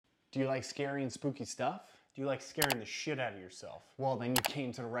Do you like scary and spooky stuff? Do you like scaring the shit out of yourself? Well, then you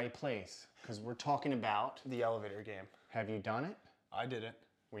came to the right place, because we're talking about... The elevator game. Have you done it? I did it.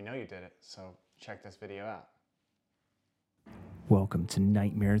 We know you did it, so check this video out. Welcome to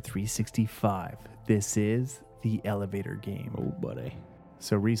Nightmare 365. This is the elevator game. Oh, buddy.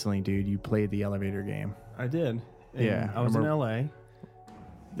 So recently, dude, you played the elevator game. I did. Yeah, I was in LA.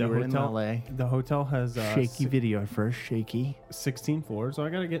 You were in LA. The hotel has Shaky video at first, shaky. 16 floors, so I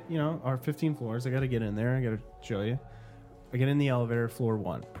gotta get, our 15 floors. I gotta get in there. I gotta show you. I get in the elevator, floor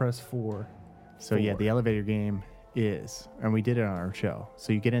 1, press 4. So yeah, the elevator game is, and we did it on our show.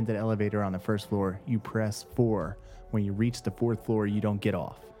 So you get into the elevator on the first floor, you press 4. When you reach the 4th floor, you don't get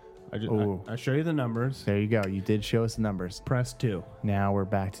off. I show you the numbers. There you go. You did show us the numbers. Press 2. Now we're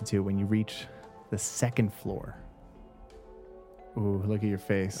back to 2. When you reach the 2nd floor. Ooh, look at your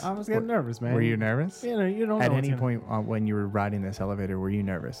face. I was getting nervous, man. Were you nervous? You don't know. At any point when you were riding this elevator, were you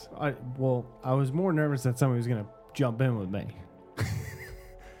nervous? I was more nervous that somebody was going to jump in with me.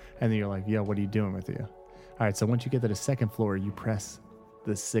 And then you're like, yo, what are you doing with you? All right, so once you get to the 2nd floor, you press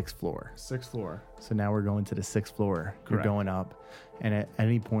the 6th floor. 6th floor. So now we're going to the 6th floor. You're Correct. going up. And at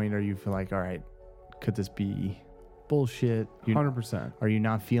any point, are you feel like, all right, could this be bullshit? 100%. Are you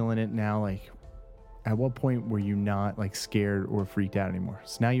not feeling it now? Like, at what point were you not like scared or freaked out anymore?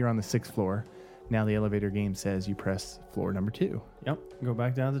 So now you're on the 6th floor. Now the elevator game says you press floor number 2. Yep. Go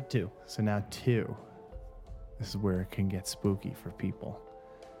back down to 2. So now 2. This is where it can get spooky for people.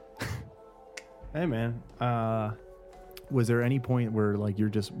 Hey, man. Was there any point where like you're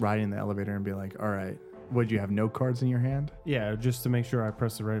just riding the elevator and be like, all right, would you have no cards in your hand? Yeah, just to make sure I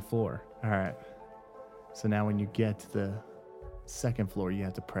press the right floor. All right. So now when you get to the 2nd floor, you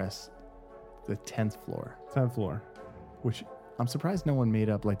have to press the 10th floor. 10th floor. Which I'm surprised no one made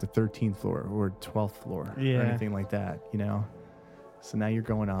up like the 13th floor or 12th floor or anything like that, you know? So now you're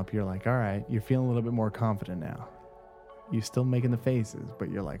going up. You're like, all right, you're feeling a little bit more confident now. You're still making the faces, but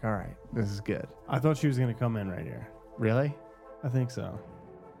you're like, all right, this is good. I thought she was going to come in right here. Really? I think so.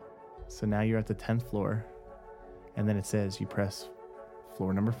 So now you're at the 10th floor, and then it says you press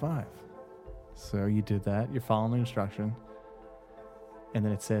floor number 5. So you did that. You're following the instruction. And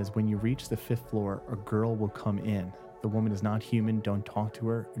then it says, when you reach the 5th floor, a girl will come in. The woman is not human. Don't talk to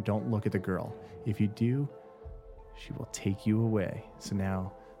her. Don't look at the girl. If you do, she will take you away. So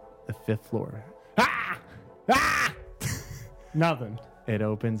now the 5th floor. Nothing. It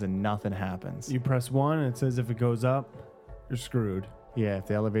opens and nothing happens. You press 1 and it says if it goes up, you're screwed. Yeah, if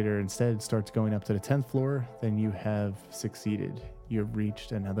the elevator instead starts going up to the 10th floor, then you have succeeded. You have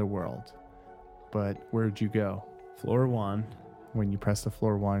reached another world. But where'd you go? Floor 1. When you pressed the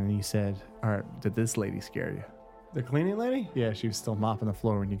floor 1 and you said, all right, did this lady scare you? The cleaning lady? Yeah, she was still mopping the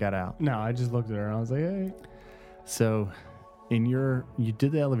floor when you got out. No, I just looked at her and I was like, hey. So you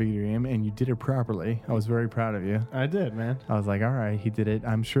did the elevator game and you did it properly. I was very proud of you. I did, man. I was like, all right, he did it.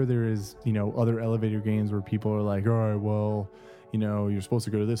 I'm sure there is, other elevator games where people are like, all right, well, you're supposed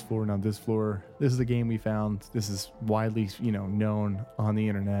to go to this floor, not this floor. This is the game we found. This is widely, known on the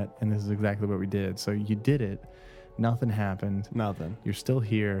internet, and this is exactly what we did. So you did it. Nothing happened. Nothing. You're still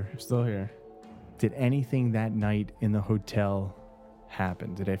here. You're still here. Did anything that night in the hotel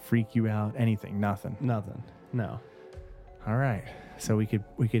happen? Did it freak you out? Anything? Nothing. Nothing. No. All right. So we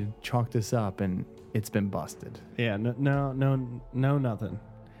could chalk this up, and it's been busted. Yeah. No. Nothing.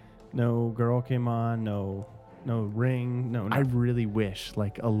 No girl came on. No ring. No. I really wish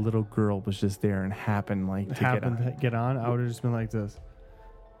like a little girl was just there and happened to get on. I would have just been like this.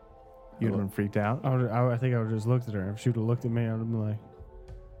 You'd have been freaked out. I think I would have just looked at her. If she would have looked at me, I would have been like,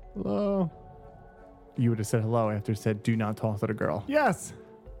 hello. You would have said hello after it said, do not talk to the girl. Yes.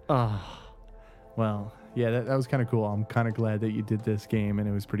 Well, yeah, that was kind of cool. I'm kind of glad that you did this game, and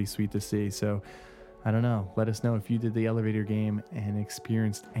it was pretty sweet to see. So, I don't know. Let us know if you did the elevator game and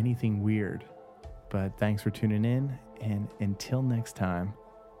experienced anything weird. But thanks for tuning in, and until next time,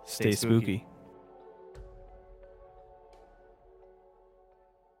 stay spooky.